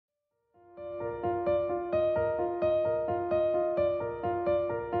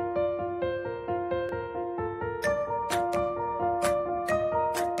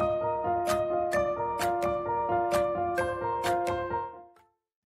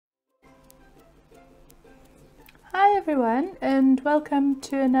everyone, and welcome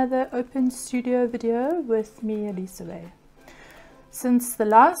to another Open Studio video with me, Elisa. Since the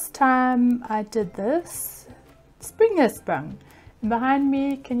last time I did this, spring has sprung. And behind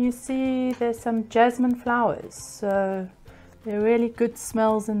me, can you see there's some jasmine flowers? So there are really good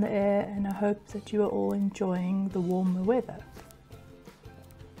smells in the air, and I hope that you are all enjoying the warmer weather.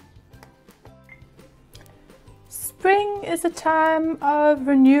 Spring is a time of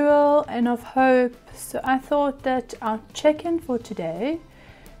renewal and of hope, so I thought that our check-in for today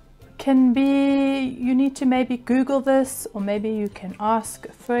can be, you need to maybe Google this, or maybe you can ask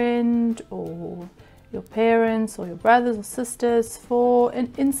a friend or your parents or your brothers or sisters for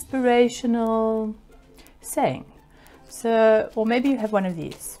an inspirational saying. So, or maybe you have one of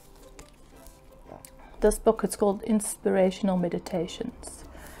these. This book is called Inspirational Meditations.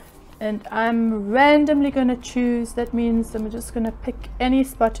 And I'm randomly going to choose, that means I'm just going to pick any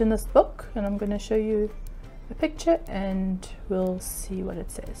spot in this book and I'm going to show you a picture and we'll see what it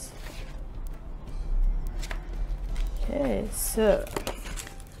says. Okay, so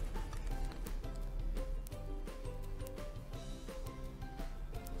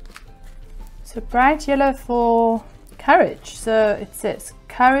bright yellow for courage. So it says,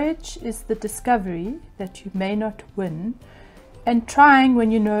 courage is the discovery that you may not win, and trying when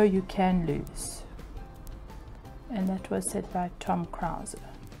you know you can lose. And that was said by Tom Krause.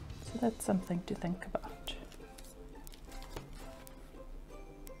 So that's something to think about.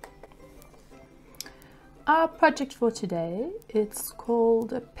 Our project for today, it's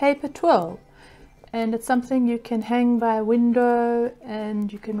called a paper twirl. And it's something you can hang by a window,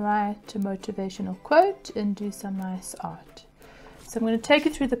 and you can write a motivational quote and do some nice art. So I'm going to take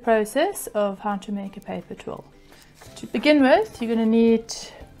you through the process of how to make a paper twirl. To begin with, you're going to need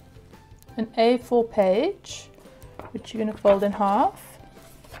an A4 page, which you're going to fold in half.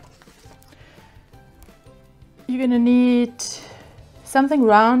 You're going to need something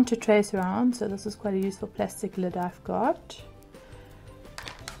round to trace around, so this is quite a useful plastic lid I've got.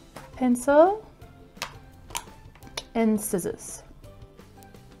 Pencil and scissors.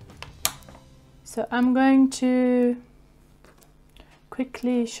 So I'm going to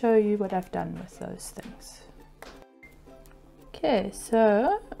quickly show you what I've done with those things. Okay,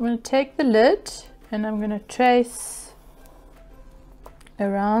 so I'm going to take the lid and I'm going to trace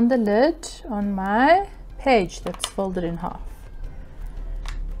around the lid on my page that's folded in half.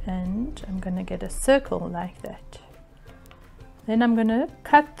 And I'm going to get a circle like that. Then I'm going to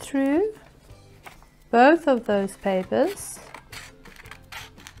cut through both of those papers,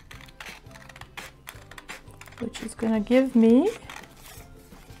 which is going to give me,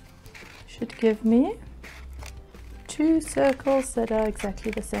 should give me two circles that are exactly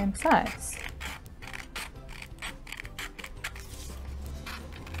the same size.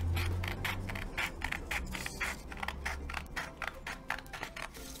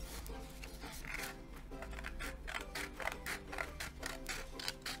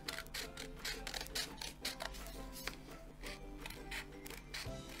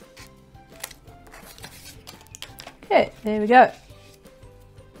 Okay, there we go.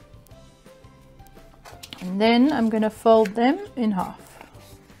 And then I'm going to fold them in half.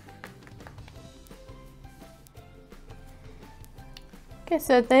 Okay,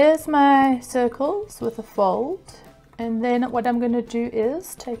 so there's my circles with a fold. And then what I'm going to do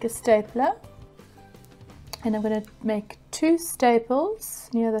is take a stapler and I'm going to make two staples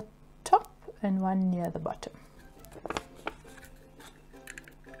near the top and one near the bottom.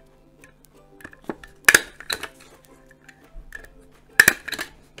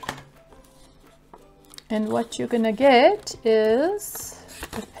 And what you're going to get is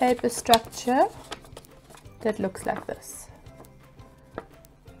a paper structure that looks like this.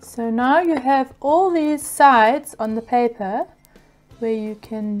 So now you have all these sides on the paper where you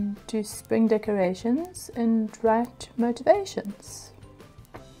can do spring decorations and write motivations.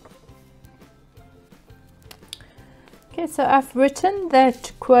 Okay, so I've written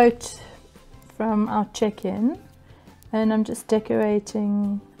that quote from our check-in. And I'm just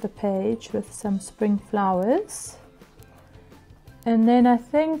decorating the page with some spring flowers. And then I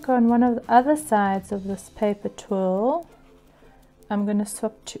think on one of the other sides of this paper twirl, I'm going to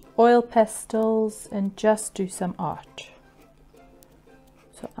swap to oil pastels and just do some art.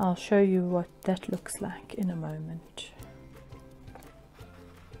 So I'll show you what that looks like in a moment.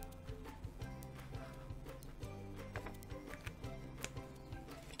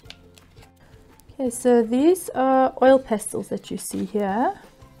 Okay, so these are oil pastels that you see here,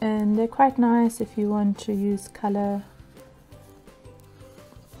 and they're quite nice if you want to use color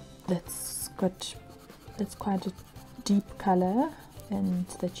that's quite a deep color and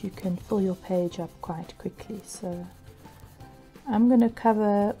that you can fill your page up quite quickly. So I'm going to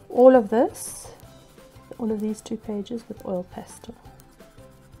cover all of these 2 pages with oil pastel.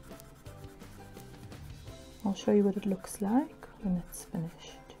 I'll show you what it looks like when it's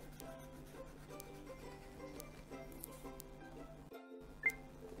finished.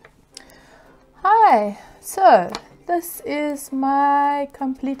 Hi, so this is my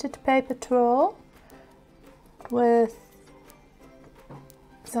completed paper twirl with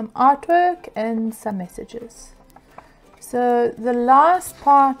some artwork and some messages. So the last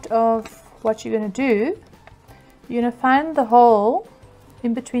part of what you're going to do, you're going to find the hole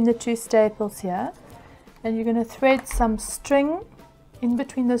in between the 2 staples here, and you're going to thread some string in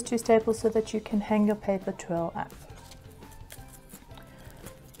between those 2 staples so that you can hang your paper twirl up.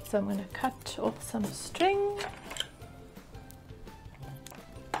 So I'm going to cut off some string.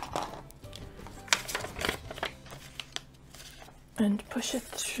 And push it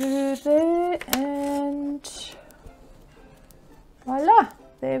through there, and voila,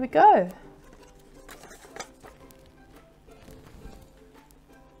 there we go.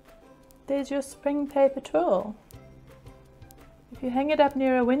 There's your spring paper twirl. If you hang it up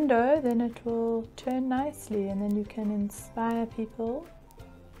near a window, then it will turn nicely, and then you can inspire people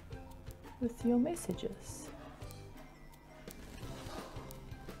with your messages.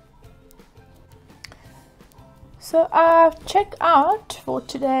 So our checkout for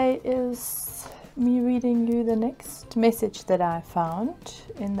today is me reading you the next message that I found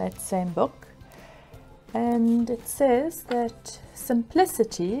in that same book. And it says that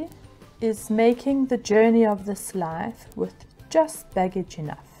simplicity is making the journey of this life with just baggage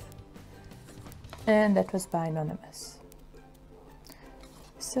enough. And that was by Anonymous.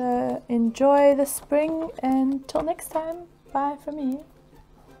 So enjoy the spring, and till next time, bye from me.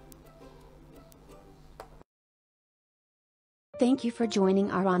 Thank you for joining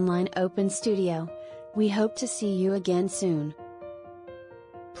our online open studio. We hope to see you again soon.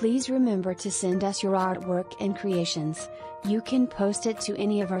 Please remember to send us your artwork and creations. You can post it to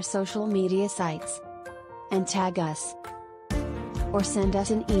any of our social media sites and tag us, or send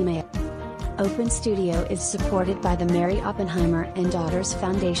us an email. Open Studio is supported by the Mary Oppenheimer and Daughters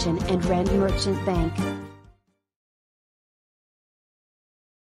Foundation and Rand Merchant Bank.